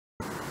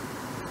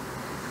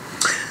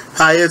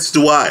Hi, it's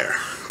Dwyer,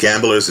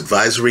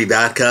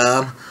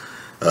 gamblersadvisory.com,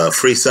 a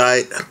free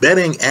site,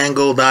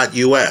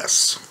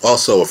 bettingangle.us,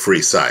 also a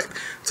free site.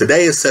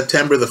 Today is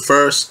September the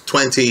 1st,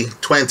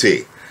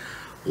 2020.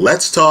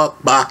 Let's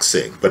talk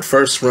boxing, but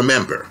first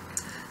remember,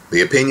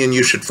 the opinion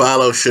you should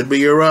follow should be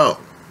your own.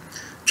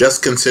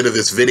 Just consider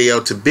this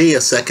video to be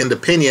a second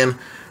opinion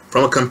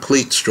from a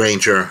complete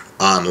stranger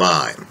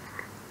online.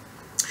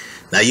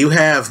 Now you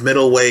have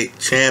middleweight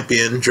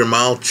champion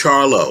Jermall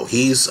Charlo.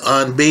 He's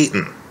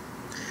unbeaten.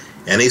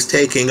 And he's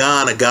taking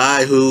on a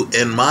guy who,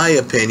 in my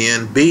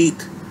opinion,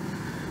 beat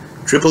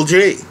Triple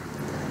G,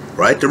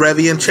 right?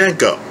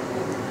 Derevyanchenko.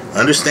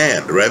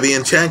 Understand,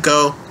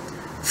 Derevyanchenko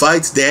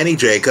fights Danny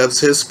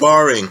Jacobs, his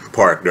sparring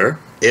partner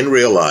in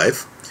real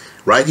life,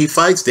 right? He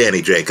fights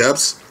Danny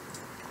Jacobs.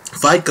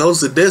 Fight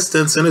goes the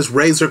distance and is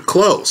razor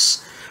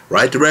close,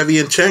 right?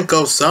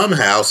 Derevyanchenko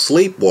somehow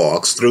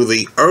sleepwalks through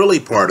the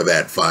early part of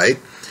that fight,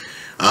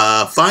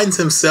 finds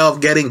himself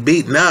getting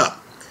beaten up,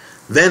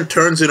 then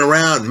turns it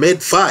around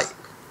mid-fight,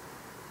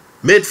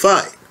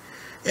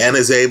 and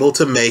is able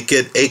to make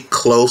it a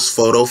close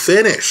photo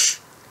finish.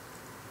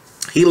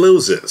 He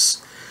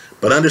loses.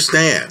 But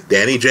understand,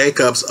 Danny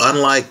Jacobs,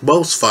 unlike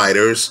most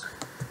fighters,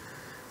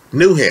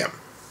 knew him.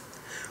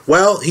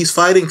 Well, he's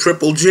fighting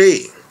Triple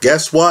G.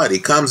 Guess what? He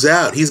comes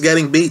out. He's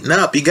getting beaten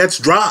up. He gets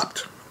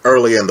dropped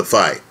early in the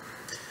fight.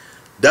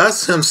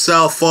 Dusts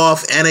himself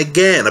off, and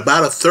again,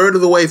 about a third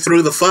of the way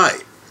through the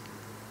fight,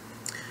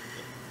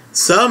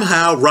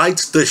 somehow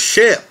rights the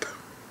ship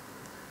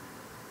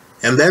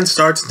and then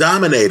starts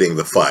dominating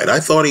the fight. I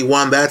thought he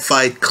won that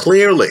fight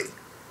clearly.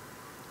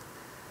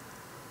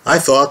 I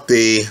thought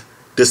the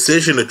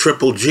decision to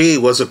Triple G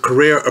was a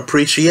career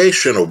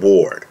appreciation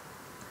award.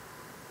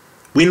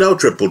 We know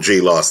Triple G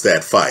lost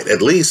that fight.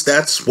 At least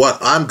that's what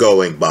I'm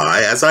going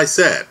by. As I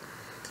said,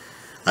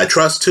 I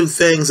trust two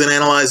things in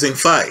analyzing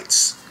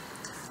fights: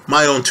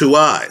 my own two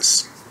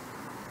eyes.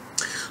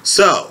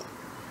 So,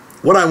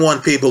 what I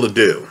want people to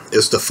do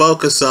is to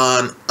focus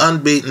on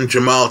unbeaten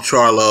Jermall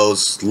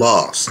Charlo's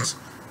loss.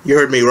 You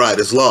heard me right,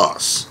 his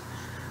loss.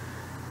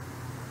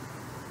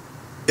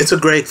 It's a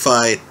great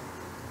fight.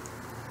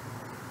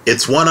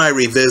 It's one I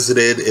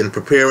revisited in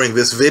preparing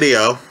this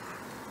video.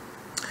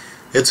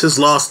 It's his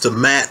loss to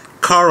Matt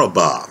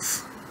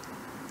Korobov.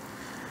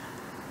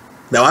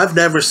 Now, I've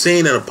never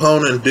seen an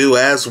opponent do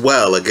as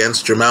well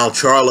against Jermall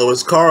Charlo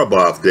as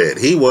Korobov did.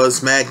 He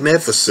was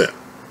magnificent.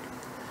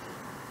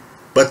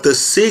 But the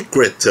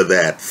secret to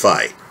that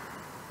fight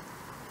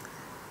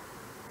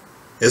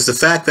is the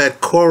fact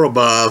that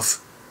Korobov,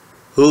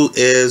 who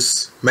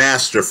is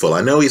masterful, I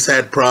know he's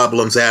had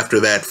problems after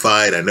that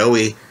fight. I know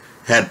he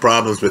had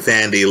problems with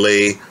Andy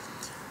Lee.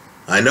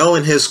 I know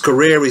in his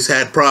career he's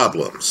had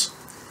problems.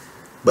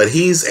 But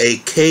he's a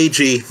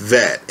cagey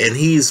vet, and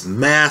he's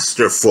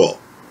masterful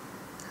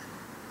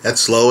at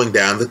slowing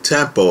down the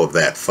tempo of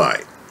that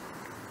fight.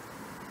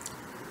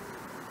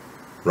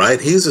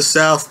 Right? He's a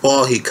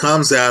southpaw. He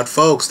comes out.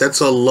 Folks, that's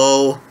a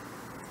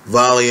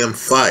low-volume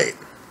fight.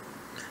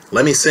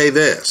 Let me say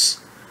this.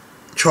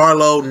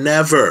 Charlo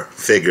never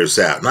figures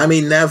out, and I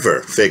mean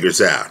never figures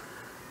out,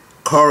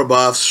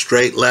 Korobov's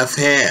straight left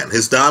hand,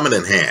 his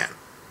dominant hand.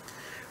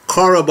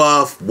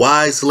 Korobov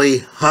wisely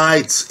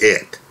hides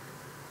it.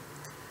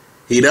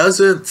 He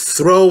doesn't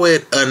throw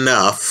it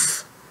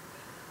enough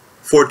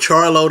for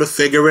Charlo to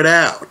figure it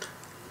out.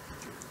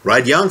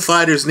 Right? Young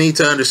fighters need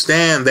to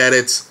understand that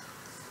it's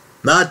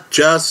not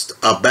just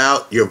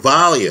about your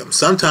volume.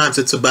 Sometimes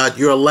it's about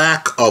your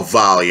lack of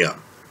volume.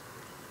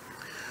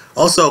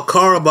 Also,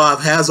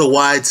 Korobov has a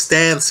wide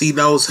stance he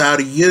knows how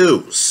to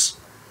use.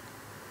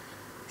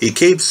 He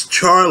keeps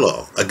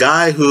Charlo, a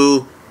guy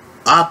who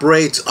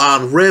operates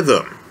on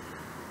rhythm,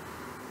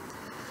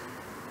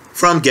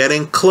 from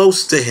getting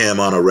close to him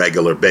on a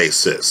regular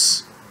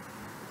basis.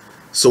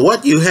 So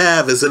what you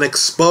have is an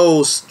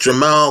exposed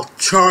Jermall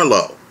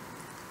Charlo.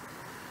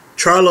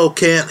 Charlo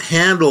can't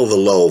handle the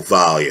low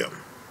volume.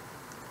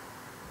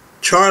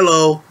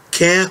 Charlo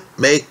can't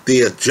make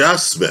the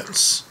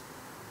adjustments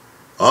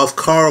of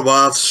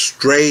Korobov's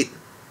straight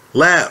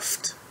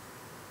left.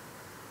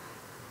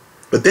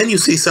 But then you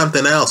see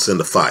something else in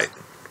the fight,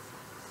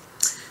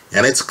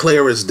 and it's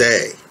clear as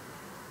day.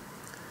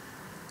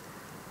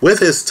 With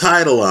his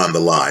title on the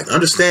line,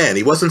 understand,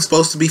 he wasn't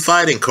supposed to be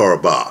fighting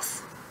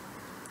Korobov.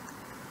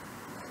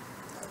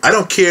 I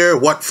don't care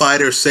what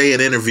fighters say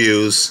in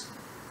interviews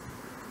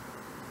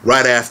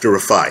right after a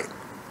fight,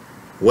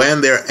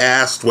 when they're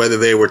asked whether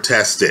they were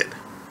tested.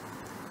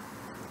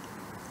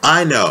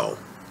 I know,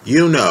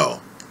 you know,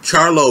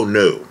 Charlo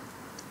knew,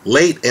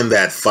 late in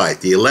that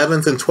fight, the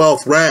 11th and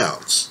 12th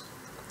rounds,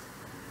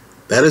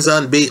 that his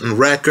unbeaten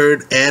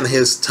record and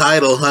his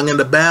title hung in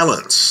the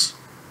balance.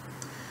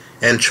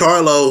 And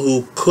Charlo,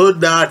 who could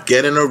not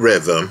get in a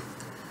rhythm,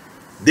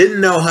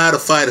 didn't know how to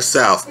fight a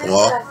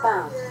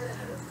southpaw,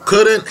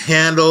 couldn't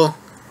handle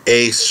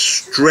a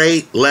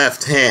straight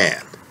left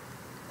hand,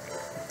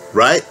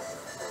 right?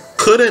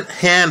 Couldn't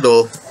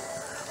handle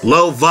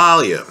low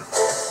volume.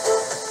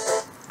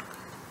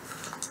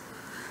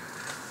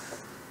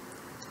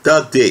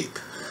 Dug deep.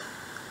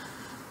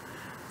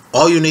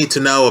 All you need to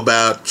know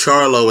about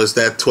Charlo is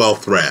that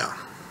 12th round.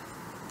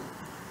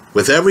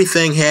 With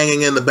everything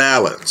hanging in the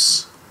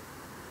balance,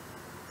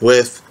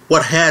 with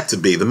what had to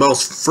be the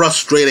most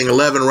frustrating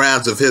 11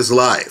 rounds of his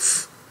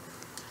life,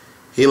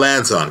 he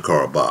lands on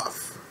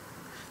Korobov.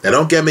 Now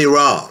don't get me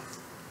wrong.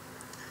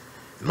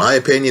 In my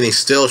opinion, he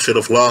still should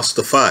have lost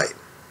the fight.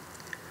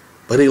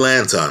 But he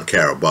lands on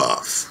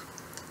Korobov.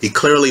 He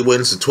clearly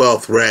wins the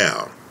 12th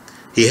round.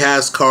 He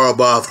has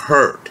Korobov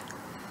hurt.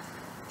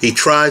 He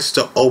tries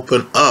to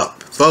open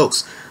up.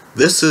 Folks,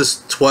 this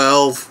is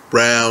 12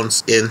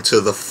 rounds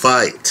into the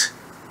fight.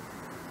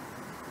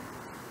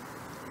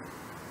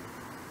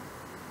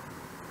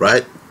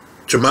 Right?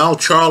 Jermall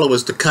Charlo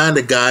is the kind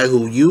of guy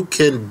who you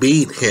can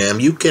beat him,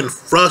 you can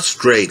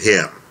frustrate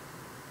him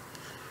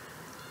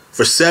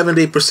for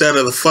 70%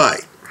 of the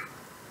fight.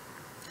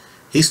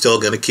 He's still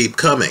going to keep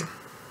coming.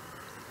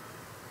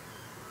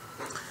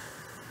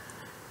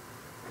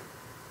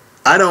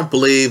 I don't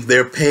believe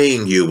they're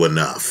paying you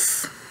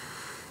enough,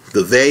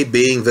 the they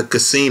being the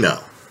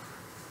casino,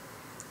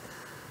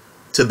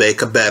 to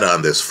make a bet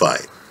on this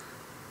fight.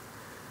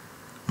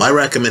 My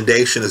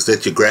recommendation is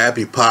that you grab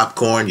your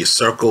popcorn, you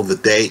circle the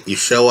date, you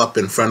show up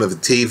in front of the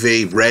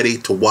TV ready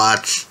to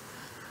watch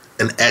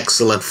an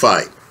excellent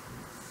fight.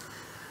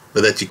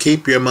 But that you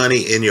keep your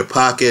money in your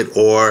pocket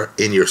or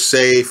in your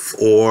safe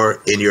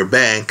or in your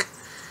bank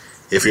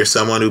if you're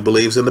someone who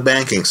believes in the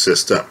banking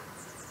system.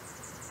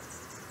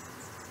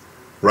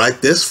 Right?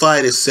 This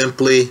fight is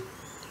simply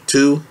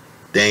too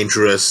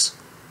dangerous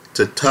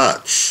to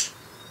touch.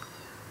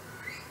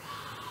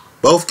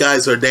 Both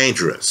guys are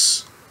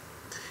dangerous.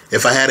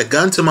 If I had a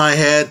gun to my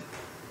head,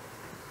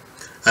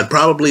 I'd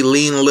probably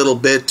lean a little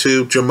bit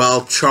to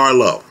Jermall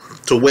Charlo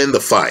to win the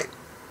fight.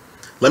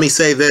 Let me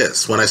say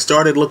this. When I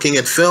started looking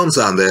at films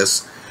on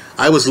this,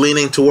 I was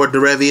leaning toward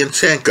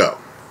Derevyanchenko.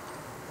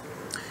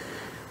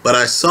 But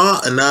I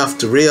saw enough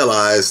to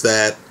realize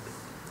that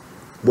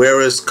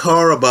whereas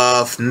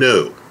Korobov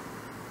knew,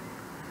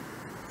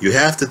 you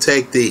have to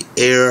take the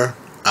air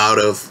out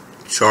of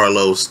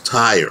Charlo's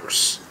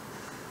tires.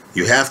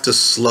 You have to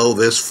slow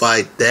this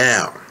fight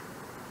down.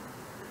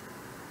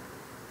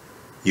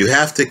 You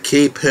have to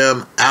keep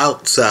him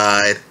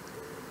outside.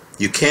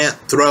 You can't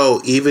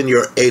throw even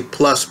your A+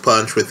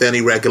 punch with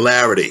any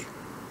regularity.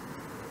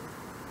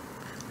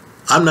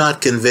 I'm not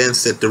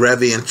convinced that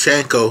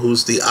Derevyanchenko,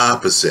 who's the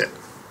opposite.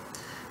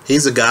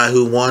 He's a guy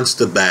who wants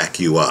to back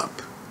you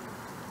up.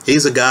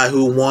 He's a guy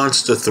who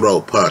wants to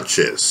throw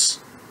punches.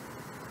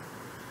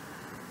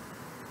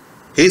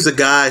 He's a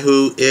guy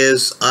who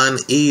is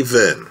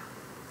uneven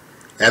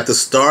at the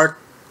start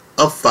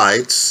of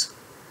fights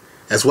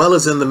as well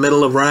as in the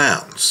middle of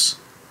rounds.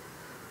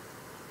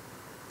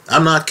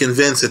 I'm not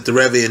convinced that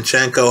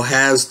Derevyanchenko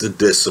has the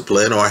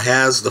discipline or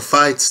has the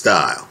fight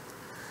style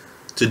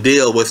to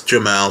deal with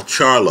Jermall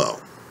Charlo.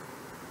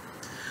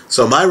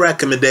 So my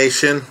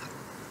recommendation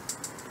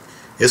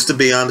is to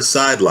be on the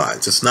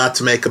sidelines. It's not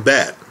to make a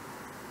bet.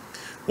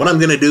 What I'm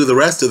going to do the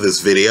rest of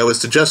this video is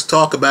to just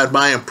talk about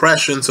my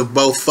impressions of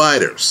both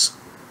fighters,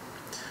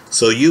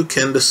 so you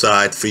can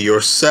decide for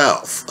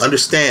yourself.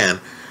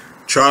 Understand,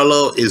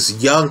 Charlo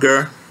is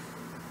younger.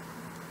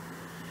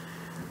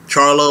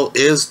 Charlo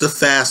is the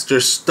faster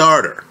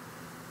starter.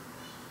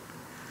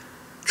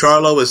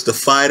 Charlo is the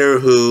fighter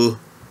who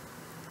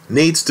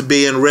needs to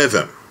be in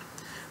rhythm.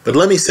 But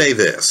let me say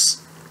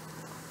this.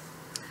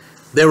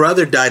 There are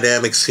other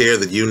dynamics here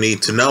that you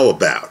need to know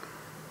about.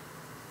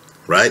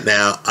 Right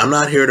now, I'm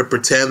not here to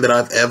pretend that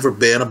I've ever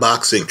been a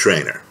boxing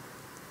trainer.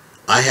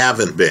 I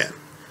haven't been.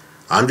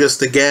 I'm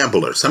just a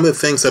gambler. Some of the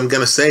things I'm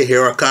going to say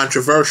here are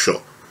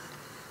controversial.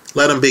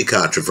 Let them be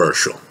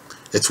controversial.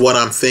 It's what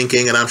I'm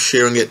thinking and I'm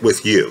sharing it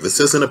with you. This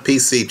isn't a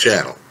PC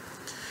channel.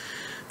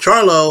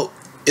 Charlo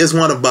is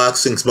one of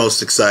boxing's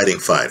most exciting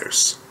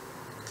fighters.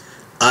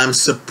 I'm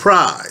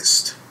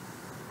surprised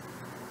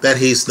that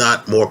he's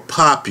not more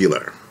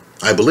popular.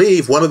 I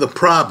believe one of the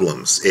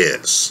problems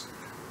is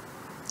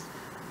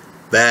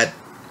that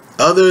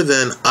other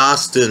than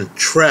Austin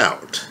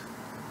Trout,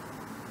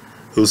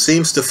 who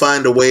seems to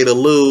find a way to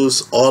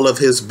lose all of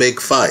his big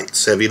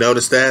fights. Have you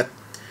noticed that?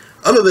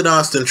 Other than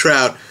Austin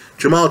Trout,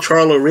 Jermall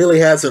Charlo really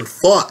hasn't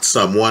fought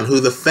someone who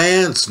the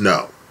fans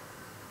know,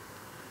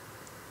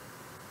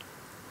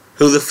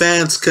 who the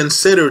fans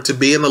consider to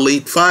be an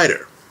elite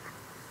fighter.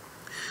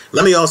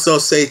 Let me also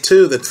say,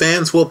 too, that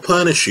fans will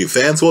punish you.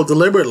 Fans will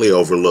deliberately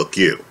overlook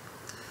you.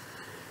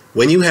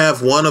 When you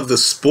have one of the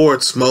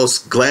sport's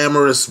most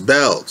glamorous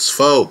belts,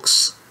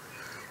 folks,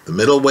 the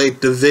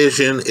middleweight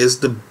division is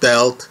the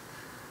belt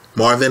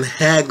Marvin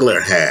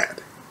Hagler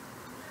had.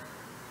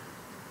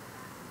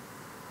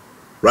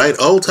 Right?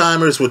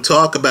 Old-timers would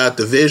talk about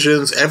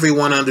divisions.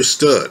 Everyone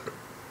understood.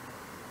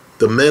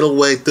 The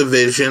middleweight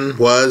division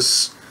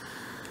was,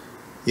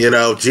 Gene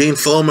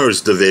Fulmer's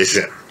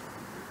division.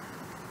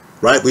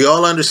 Right? We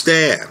all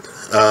understand.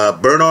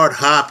 Bernard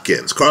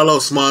Hopkins,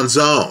 Carlos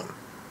Monzon.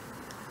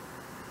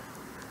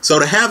 So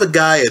to have a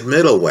guy at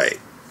middleweight,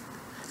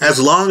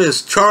 as long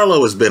as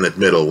Charlo has been at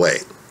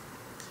middleweight,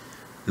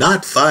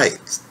 not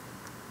fight,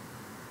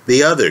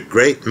 the other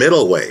great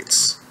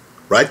middleweights,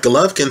 right?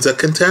 Golovkin's a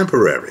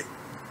contemporary.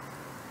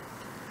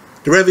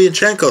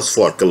 Derevyanchenko's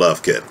fought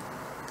Golovkin,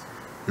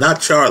 not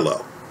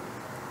Charlo,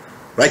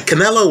 right?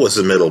 Canelo was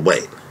a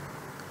middleweight.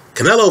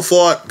 Canelo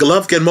fought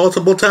Golovkin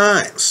multiple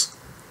times.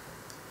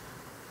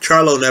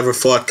 Charlo never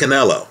fought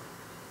Canelo,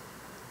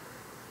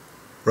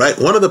 right?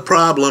 One of the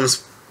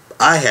problems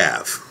I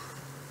have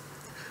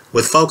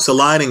with folks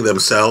aligning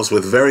themselves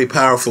with very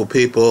powerful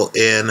people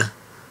in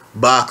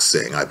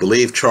boxing, I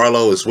believe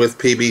Charlo is with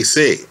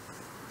PBC,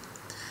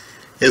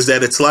 is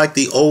that it's like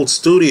the old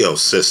studio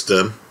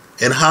system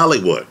in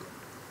Hollywood,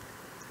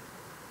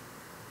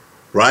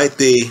 right?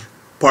 The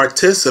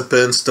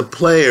participants, the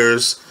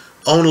players,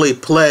 only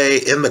play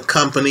in the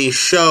company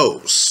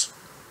shows.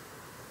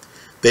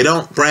 They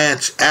don't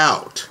branch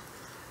out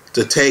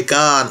to take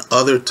on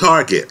other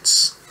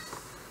targets.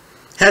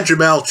 Had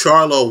Jermall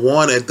Charlo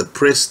wanted the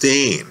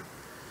pristine,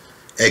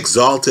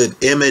 exalted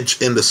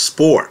image in the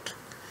sport,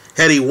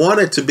 had he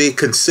wanted to be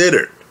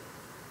considered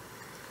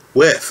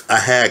with a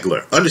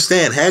Hagler.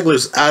 Understand,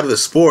 Hagler's out of the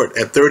sport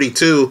at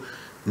 32,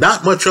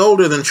 not much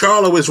older than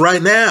Charlo is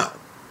right now.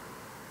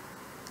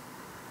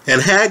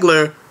 And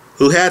Hagler,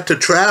 who had to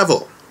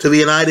travel to the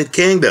United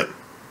Kingdom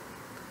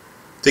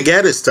to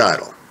get his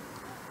title,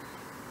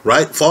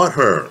 right, fought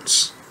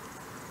Hearns,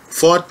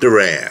 fought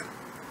Duran,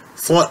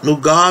 fought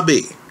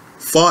Mugabe,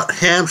 fought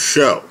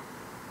Hampshire,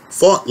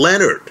 fought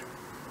Leonard,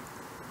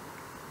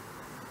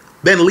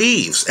 then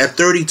leaves at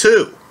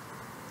 32.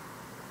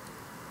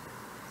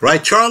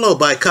 Right? Charlo,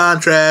 by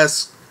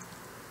contrast,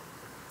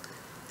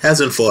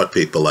 hasn't fought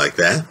people like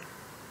that.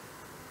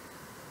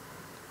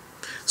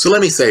 So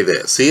let me say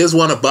this. He is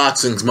one of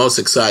boxing's most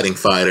exciting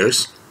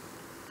fighters.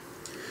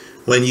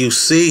 When you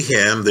see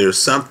him, there's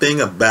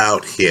something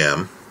about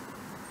him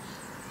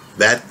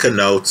that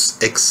connotes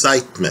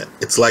excitement.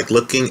 It's like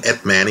looking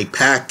at Manny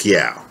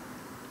Pacquiao.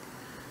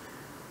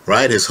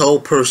 Right? His whole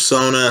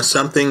persona,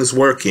 something's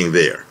working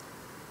there.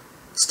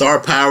 Star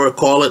power,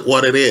 call it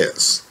what it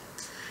is.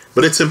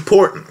 But it's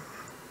important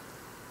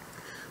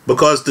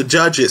because the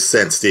judges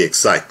sense the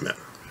excitement.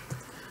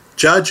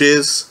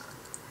 Judges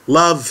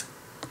love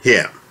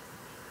him,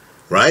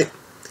 right?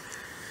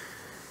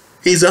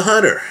 He's a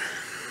hunter.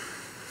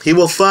 He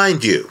will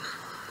find you.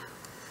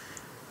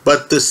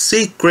 But the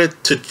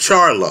secret to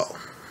Charlo,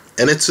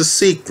 and it's a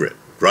secret,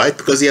 right?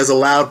 Because he has a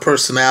loud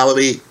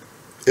personality.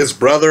 His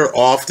brother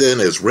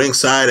often is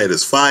ringside at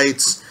his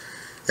fights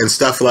and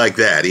stuff like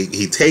that.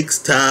 He takes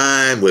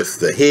time with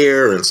the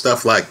hair and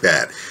stuff like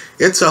that.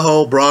 It's a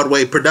whole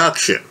Broadway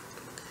production.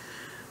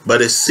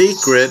 But his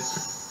secret,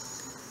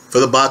 for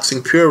the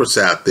boxing purists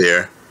out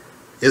there,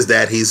 is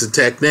that he's a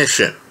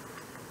technician.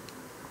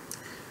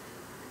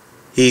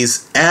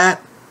 He's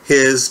at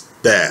his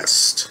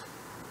best.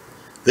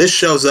 This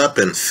shows up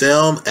in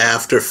film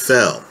after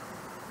film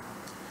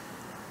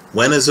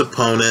when his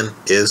opponent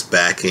is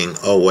backing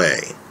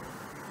away.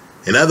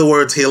 In other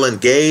words, he'll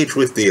engage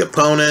with the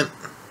opponent,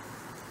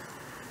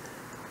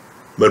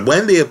 but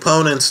when the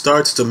opponent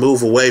starts to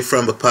move away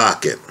from the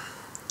pocket,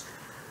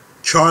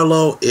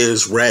 Charlo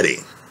is ready.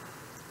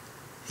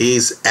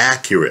 He's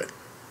accurate.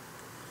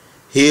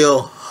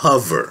 He'll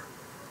hover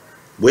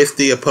with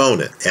the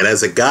opponent, and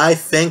as a guy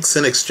thinks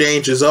an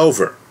exchange is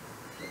over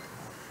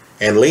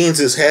and leans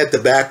his head to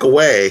back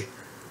away,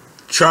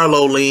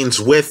 Charlo leans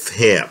with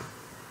him.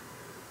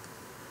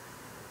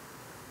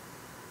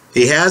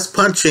 He has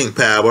punching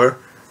power.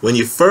 When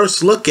you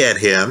first look at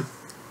him,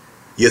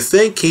 you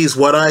think he's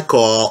what I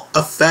call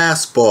a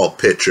fastball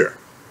pitcher.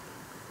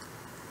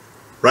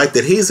 Right?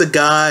 That he's a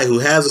guy who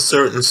has a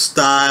certain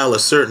style, a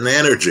certain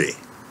energy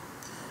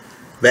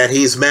that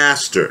he's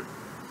mastered.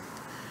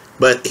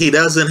 But he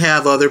doesn't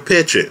have other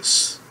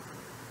pitches.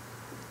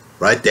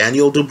 Right?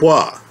 Daniel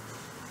Dubois,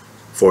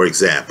 for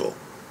example.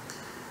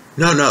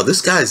 No,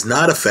 this guy's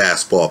not a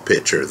fastball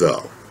pitcher,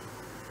 though.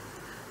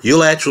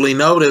 You'll actually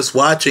notice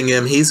watching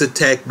him, he's a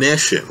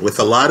technician with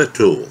a lot of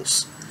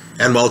tools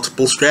and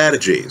multiple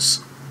strategies.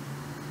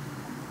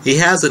 He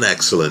has an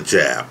excellent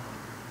jab.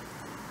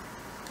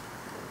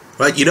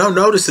 Right? You don't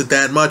notice it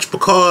that much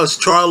because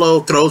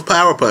Charlo throws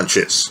power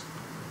punches.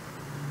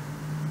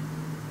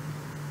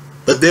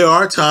 But there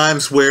are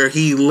times where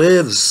he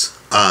lives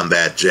on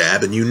that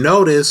jab, and you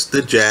notice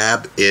the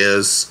jab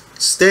is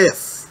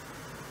stiff.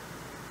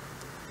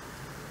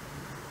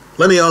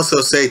 Let me also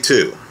say,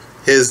 too,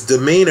 his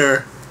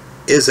demeanor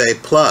is a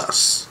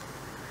plus.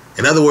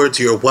 In other words,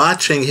 you're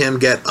watching him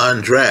get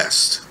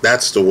undressed.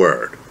 That's the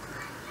word.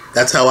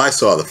 That's how I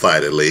saw the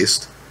fight, at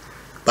least,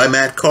 by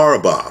Matt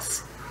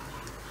Korobov.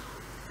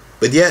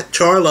 But yet,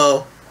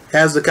 Charlo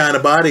has the kind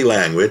of body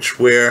language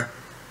where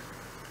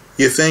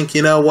you think,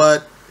 you know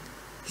what?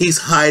 He's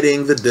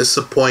hiding the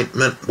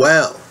disappointment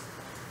well.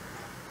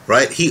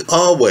 Right? He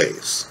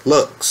always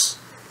looks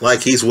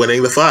like he's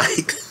winning the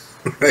fight.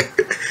 Right?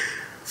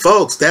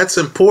 Folks, that's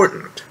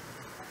important.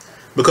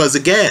 Because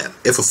again,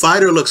 if a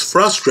fighter looks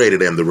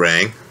frustrated in the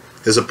ring,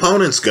 his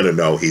opponent's going to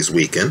know he's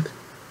weakened.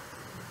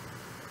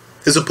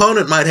 His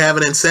opponent might have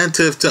an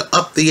incentive to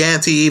up the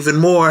ante even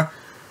more.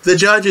 The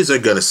judges are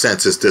going to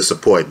sense his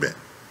disappointment.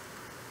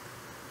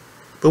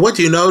 But what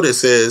you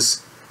notice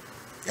is,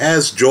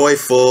 as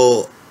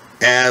joyful,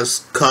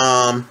 as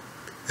calm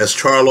as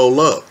Charlo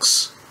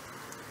looks,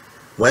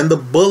 when the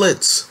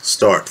bullets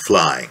start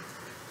flying,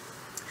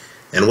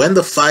 and when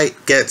the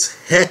fight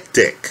gets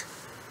hectic,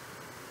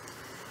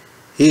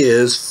 he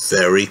is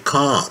very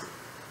calm.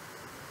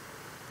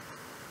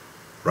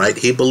 Right?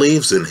 He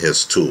believes in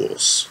his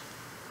tools.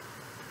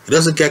 He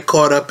doesn't get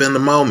caught up in the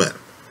moment.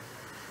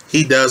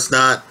 He does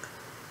not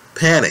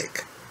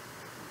panic.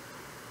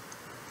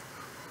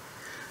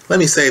 Let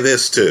me say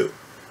this too.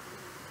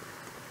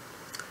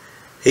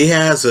 He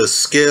has a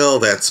skill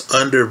that's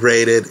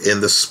underrated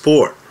in the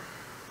sport.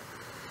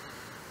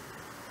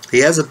 He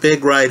has a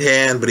big right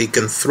hand, but he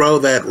can throw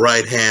that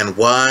right hand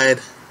wide.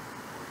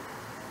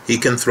 He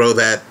can throw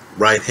that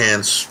right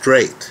hand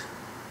straight.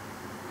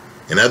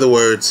 In other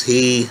words,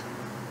 he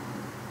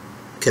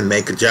can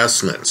make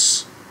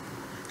adjustments.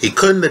 He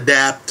couldn't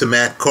adapt to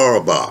Matt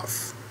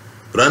Korobov.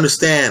 But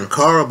understand,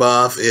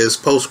 Korobov is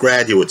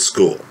postgraduate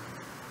school.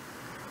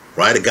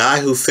 Right? A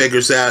guy who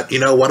figures out, you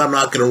know what, I'm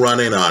not going to run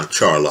in on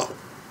Charlo.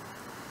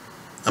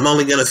 I'm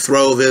only going to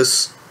throw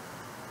this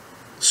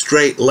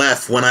straight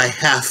left when I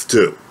have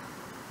to.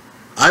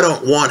 I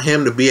don't want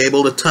him to be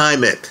able to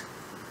time it.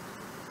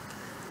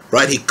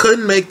 Right? He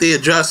couldn't make the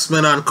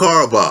adjustment on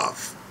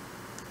Korobov.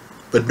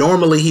 But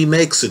normally he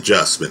makes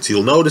adjustments.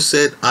 You'll notice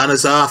it on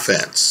his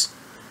offense.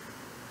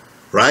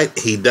 Right?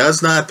 He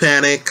does not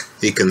panic.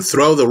 He can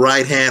throw the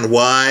right hand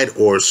wide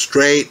or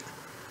straight.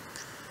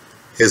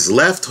 His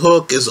left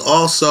hook is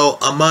also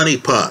a money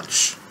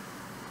punch.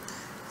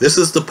 This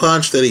is the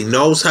punch that he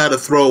knows how to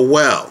throw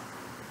well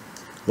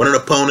when an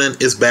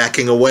opponent is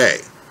backing away.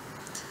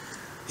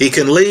 He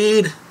can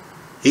lead.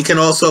 He can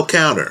also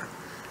counter.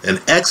 An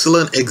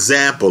excellent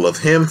example of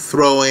him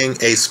throwing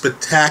a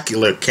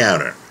spectacular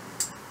counter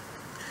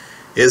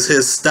is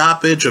his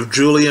stoppage of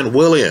Julian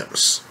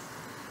Williams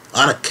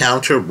on a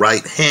counter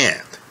right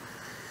hand.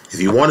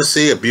 If you want to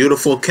see a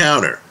beautiful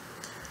counter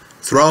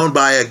thrown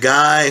by a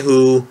guy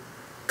who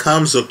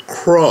comes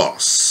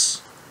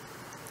across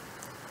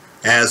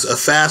as a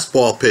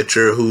fastball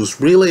pitcher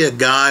who's really a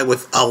guy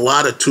with a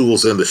lot of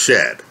tools in the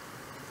shed,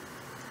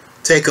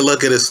 take a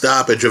look at his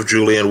stoppage of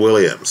Julian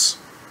Williams.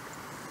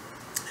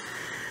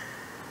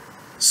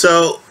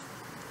 So,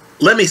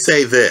 let me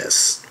say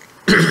this.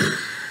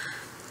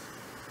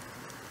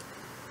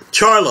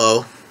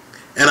 Charlo,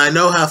 and I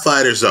know how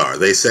fighters are.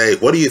 They say,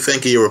 what do you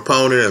think of your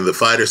opponent? And the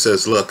fighter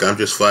says, look, I'm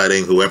just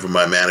fighting whoever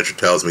my manager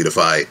tells me to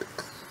fight.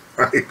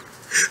 Right?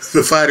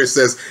 The fighter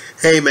says,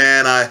 hey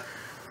man, I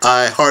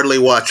hardly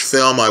watch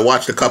film. I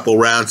watched a couple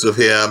rounds of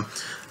him.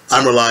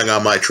 I'm relying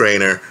on my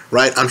trainer.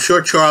 Right? I'm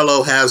sure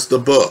Charlo has the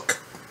book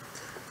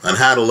on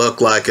how to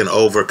look like an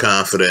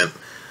overconfident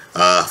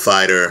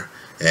fighter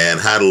and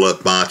how to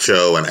look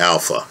macho and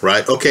alpha.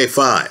 Right? Okay,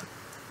 fine.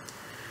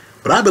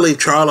 But I believe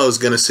Charlo is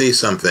going to see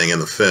something in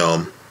the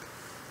film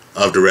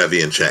of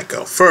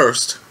Derevyanchenko.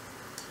 First,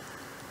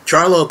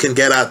 Charlo can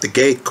get out the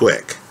gate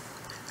quick.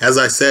 As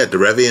I said,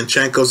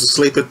 Derevyanchenko's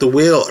asleep at the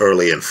wheel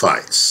early in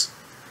fights.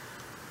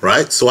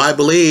 Right? So I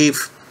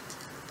believe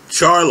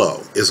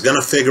Charlo is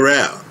going to figure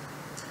out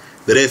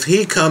that if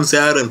he comes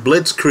out and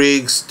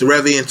blitzkriegs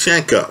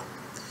Derevyanchenko,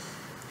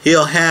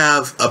 he'll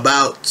have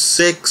about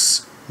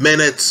 6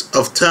 minutes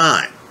of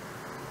time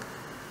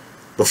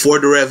before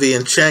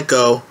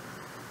Derevyanchenko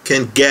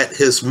can get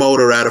his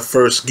motor out of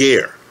first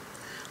gear.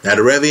 Now,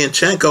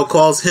 Derevyanchenko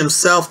calls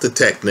himself the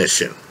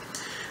technician.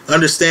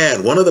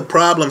 Understand, one of the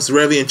problems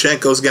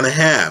Derevyanchenko is going to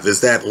have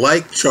is that,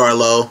 like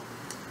Charlo,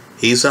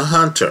 he's a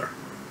hunter.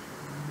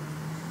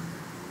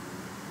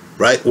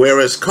 Right?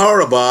 Whereas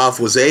Korobov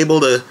was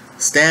able to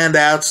stand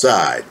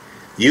outside,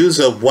 use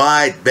a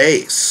wide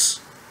base,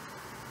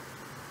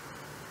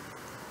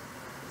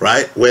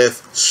 right,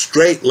 with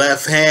straight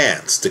left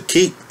hands to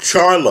keep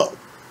Charlo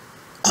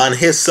on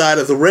his side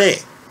of the ring.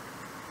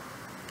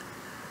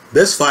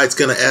 This fight's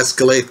going to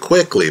escalate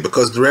quickly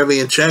because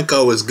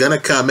Derevyanchenko is going to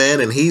come in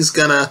and he's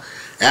going to,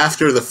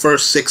 after the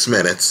first 6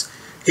 minutes,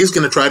 he's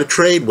going to try to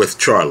trade with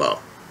Charlo.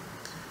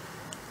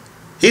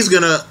 He's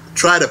going to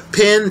try to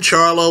pin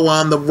Charlo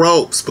on the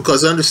ropes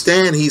because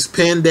understand, he's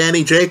pinned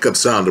Danny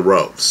Jacobs on the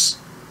ropes.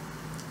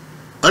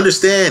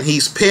 Understand,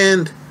 he's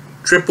pinned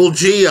Triple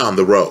G on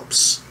the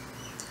ropes.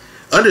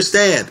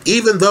 Understand,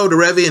 even though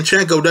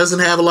Derevyanchenko doesn't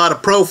have a lot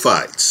of pro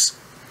fights,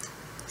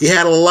 he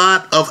had a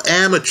lot of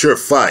amateur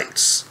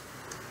fights.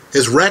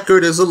 His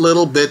record is a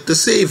little bit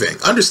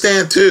deceiving.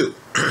 Understand, too,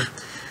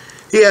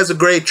 he has a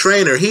great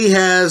trainer. He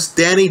has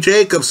Danny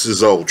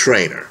Jacobs' old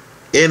trainer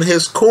in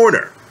his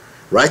corner.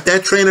 Right?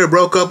 That trainer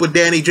broke up with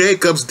Danny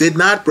Jacobs, did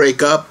not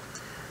break up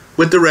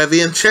with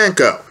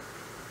Derevyanchenko.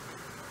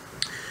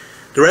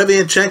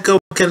 Derevyanchenko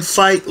can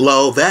fight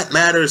low. That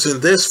matters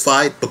in this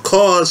fight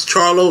because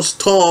Charlo's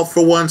tall for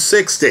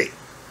 160.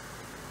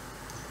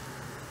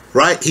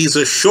 Right? He's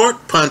a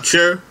short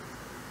puncher.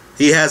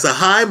 He has a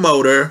high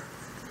motor.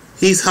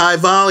 He's high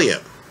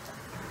volume.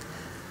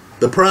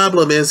 The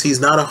problem is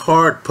he's not a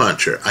hard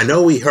puncher. I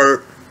know he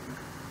hurt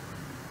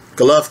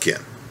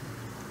Golovkin.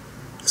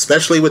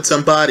 especially with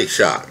some body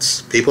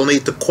shots. People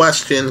need to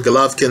question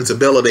Golovkin's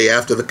ability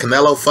after the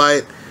Canelo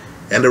fight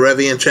and the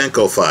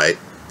Derevyanchenko fight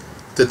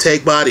to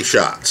take body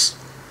shots.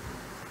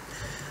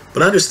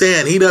 But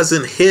understand, he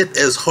doesn't hit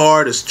as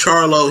hard as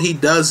Charlo. He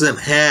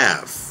doesn't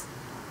have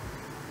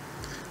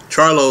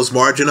Charlo's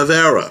margin of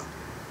error.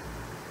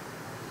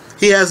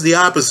 He has the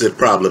opposite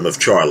problem of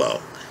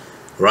Charlo,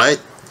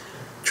 right?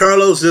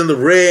 Charlo's in the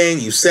ring,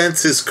 you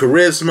sense his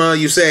charisma,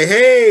 you say,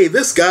 hey,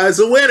 this guy's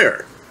a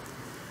winner.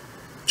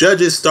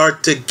 Judges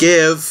start to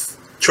give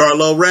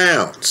Charlo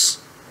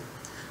rounds.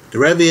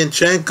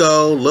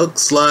 Derevyanchenko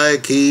looks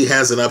like he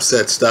has an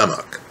upset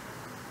stomach.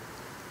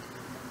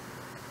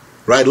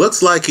 Right,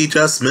 looks like he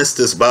just missed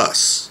his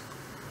bus.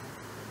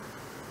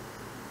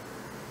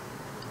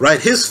 Right,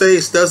 his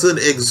face doesn't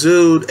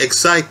exude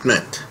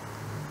excitement.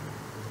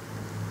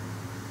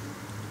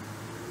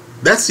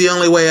 That's the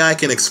only way I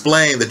can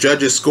explain the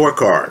judges'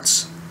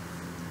 scorecards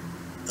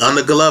on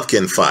the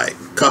Golovkin fight,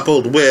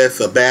 coupled with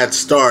a bad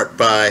start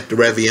by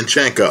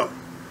Derevyanchenko.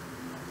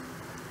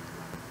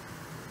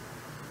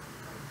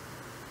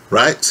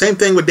 Right? Same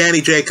thing with Danny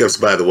Jacobs,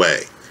 by the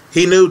way.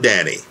 He knew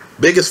Danny.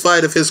 Biggest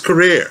fight of his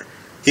career.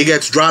 He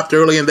gets dropped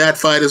early in that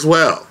fight as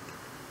well.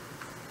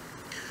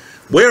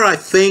 Where I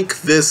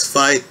think this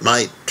fight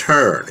might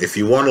turn, if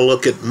you want to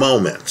look at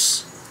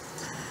moments,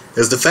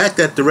 is the fact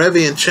that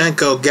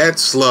Derevyanchenko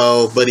gets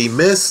slow, but he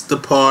missed the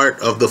part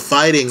of the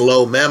fighting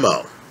low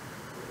memo,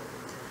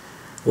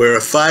 where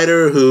a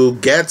fighter who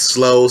gets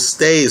slow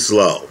stays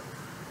low.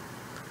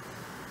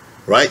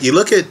 Right? You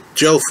look at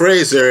Joe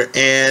Frazier,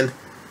 and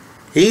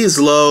he's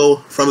low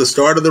from the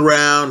start of the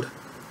round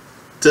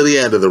to the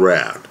end of the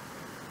round.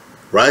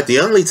 Right? The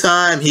only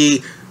time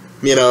he,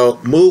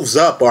 moves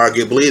up,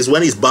 arguably, is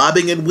when he's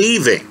bobbing and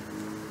weaving.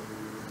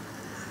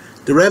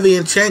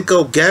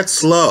 Derevyanchenko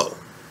gets low.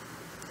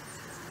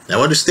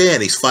 Now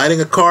understand, he's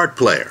fighting a card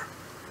player.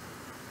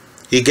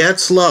 He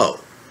gets low.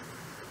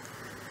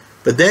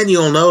 But then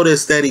you'll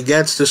notice that he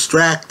gets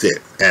distracted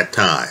at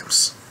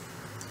times.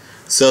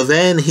 So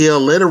then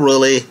he'll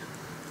literally,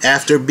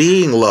 after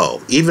being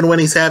low, even when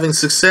he's having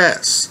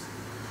success,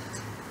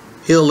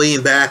 he'll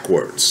lean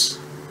backwards.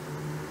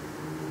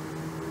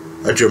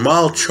 A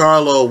Jermall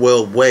Charlo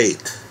will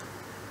wait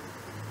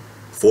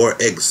for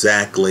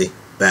exactly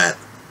that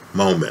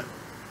moment.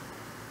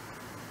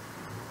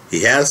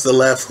 He has the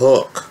left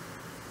hook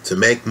to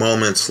make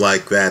moments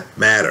like that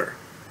matter.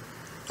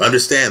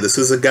 Understand, this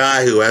is a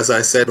guy who, as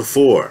I said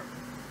before,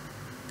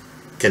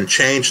 can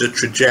change the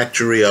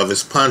trajectory of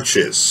his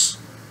punches.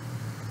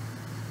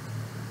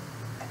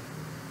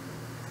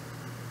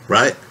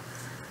 Right?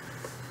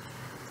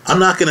 I'm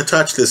not going to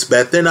touch this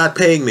bet. They're not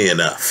paying me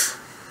enough.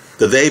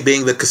 The they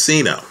being the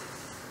casino,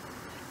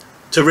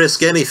 to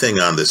risk anything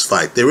on this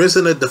fight. There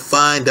isn't a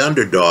defined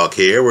underdog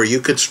here where you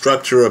could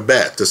structure a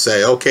bet to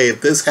say, okay, if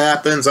this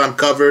happens, I'm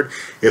covered.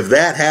 If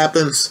that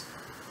happens,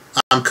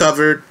 I'm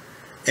covered.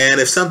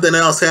 And if something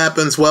else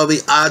happens, well,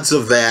 the odds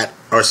of that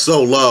are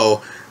so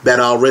low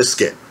that I'll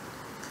risk it.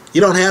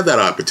 You don't have that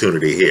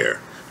opportunity here.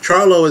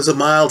 Charlo is a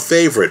mild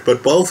favorite,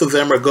 but both of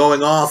them are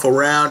going off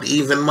around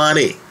even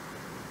money.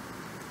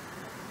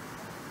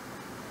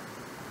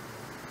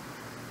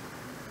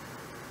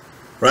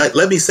 Right?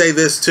 Let me say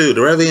this too.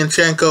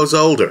 Derevyanchenko's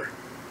older.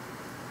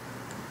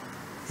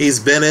 He's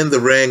been in the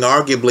ring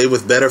arguably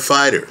with better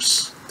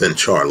fighters than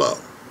Charlo.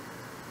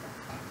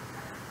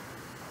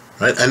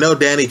 Right? I know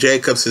Danny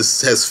Jacobs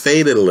has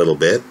faded a little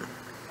bit.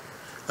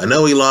 I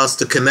know he lost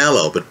to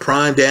Canelo, but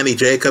prime Danny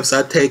Jacobs,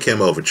 I'd take him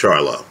over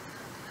Charlo.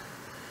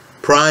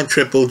 Prime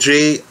Triple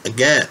G,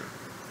 again,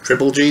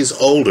 Triple G's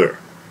older.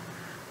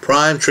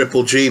 Prime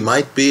Triple G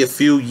might be a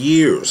few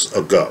years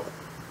ago.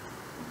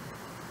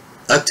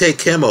 I'd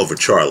take him over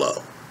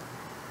Charlo.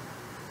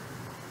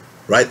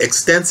 Right?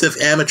 Extensive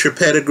amateur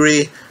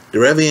pedigree.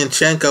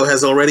 Derevyanchenko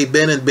has already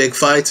been in big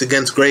fights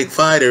against great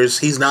fighters.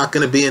 He's not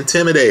going to be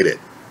intimidated.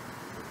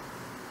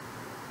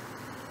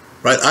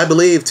 Right? I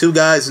believe two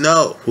guys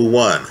know who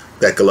won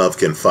that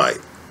Golovkin fight.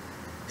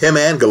 Him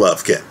and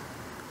Golovkin.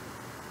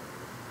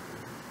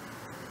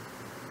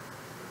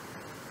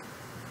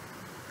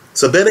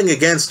 So betting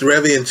against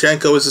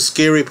Derevyanchenko is a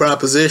scary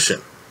proposition.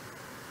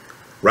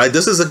 Right?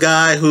 This is a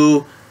guy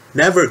who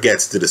never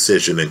gets the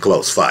decision in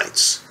close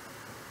fights.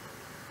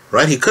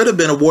 Right? He could have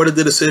been awarded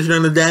the decision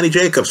in the Danny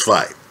Jacobs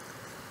fight.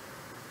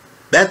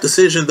 That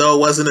decision, though,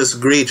 wasn't as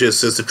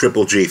egregious as the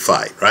Triple G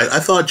fight. Right?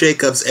 I thought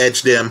Jacobs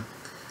edged him.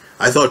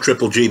 I thought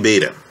Triple G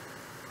beat him.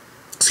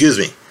 Excuse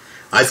me.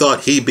 I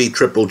thought he beat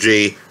Triple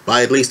G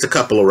by at least a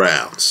couple of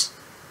rounds.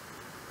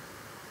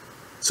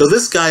 So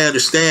this guy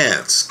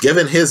understands,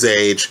 given his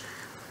age,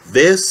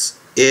 this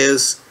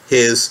is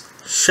his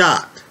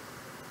shot.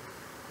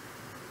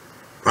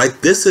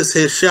 Right? This is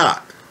his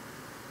shot.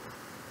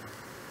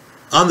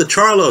 On the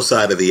Charlo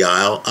side of the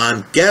aisle,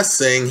 I'm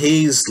guessing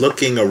he's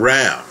looking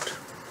around.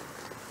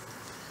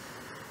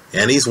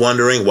 And he's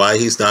wondering why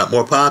he's not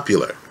more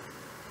popular.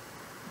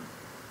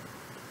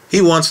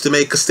 He wants to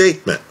make a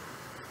statement.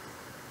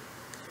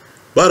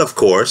 But of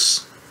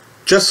course,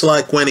 Just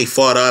like when he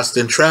fought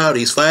Austin Trout,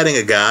 he's fighting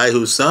a guy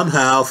who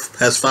somehow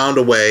has found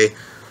a way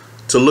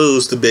to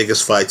lose the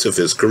biggest fights of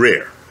his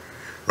career.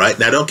 Right?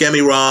 Now, don't get me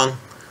wrong.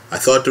 I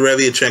thought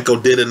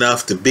Derevyanchenko did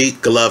enough to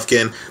beat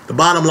Golovkin. The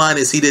bottom line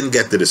is he didn't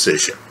get the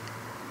decision.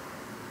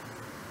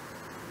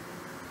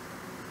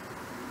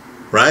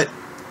 Right?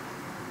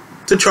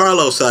 To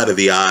Charlo's side of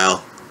the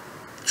aisle,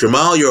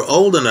 Jermall, you're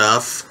old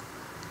enough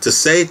to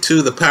say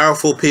to the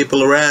powerful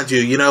people around you,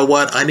 you know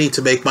what, I need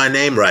to make my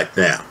name right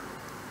now.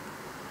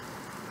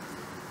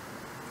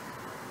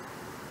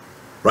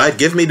 Right?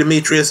 Give me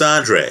Demetrius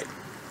Andrade.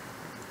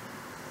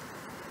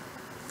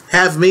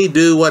 Have me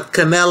do what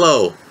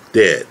Canelo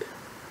did.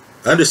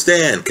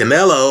 Understand,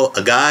 Canelo,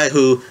 a guy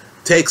who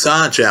takes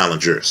on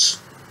challengers,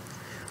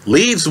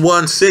 leaves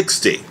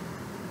 160,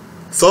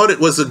 thought it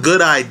was a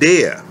good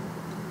idea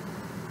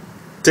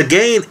to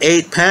gain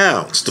 8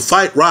 pounds, to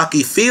fight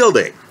Rocky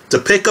Fielding, to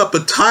pick up a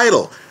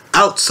title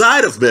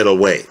outside of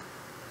middleweight.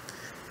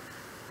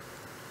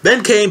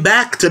 Then came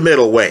back to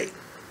middleweight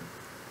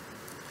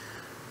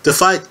to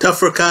fight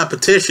tougher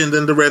competition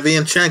than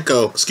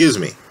Derevyanchenko,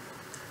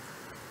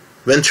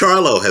 than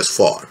Charlo has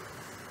fought.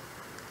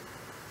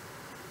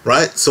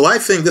 Right? So I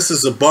think this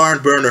is a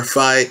barn burner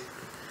fight.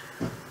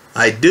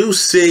 I do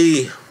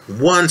see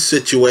one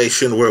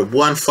situation where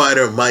one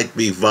fighter might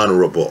be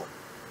vulnerable.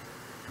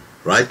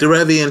 Right?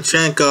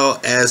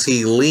 Derevyanchenko, as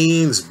he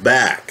leans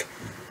back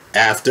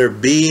after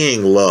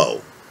being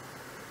low,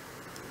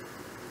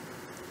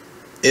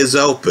 is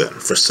open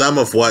for some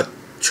of what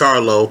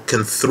Charlo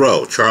can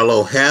throw.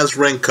 Charlo has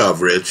ring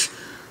coverage.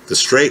 The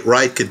straight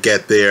right could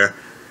get there.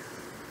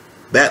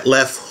 That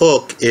left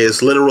hook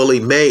is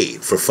literally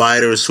made for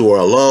fighters who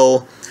are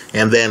low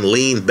and then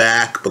lean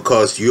back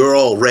because you're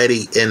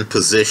already in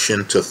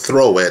position to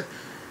throw it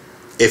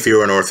if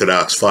you're an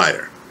orthodox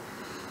fighter.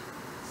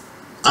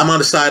 I'm on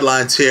the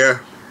sidelines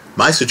here.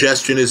 My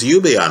suggestion is you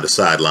be on the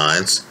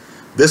sidelines.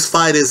 This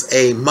fight is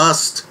a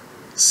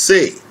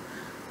must-see.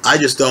 I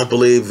just don't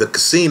believe the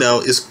casino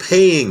is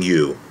paying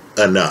you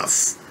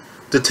enough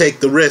to take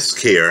the risk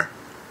here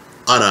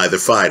on either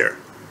fighter.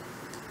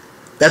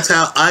 That's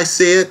how I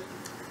see it.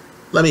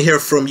 Let me hear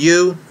from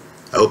you.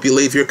 I hope you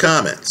leave your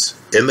comments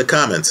in the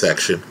comment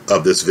section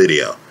of this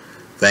video.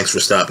 Thanks for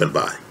stopping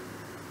by.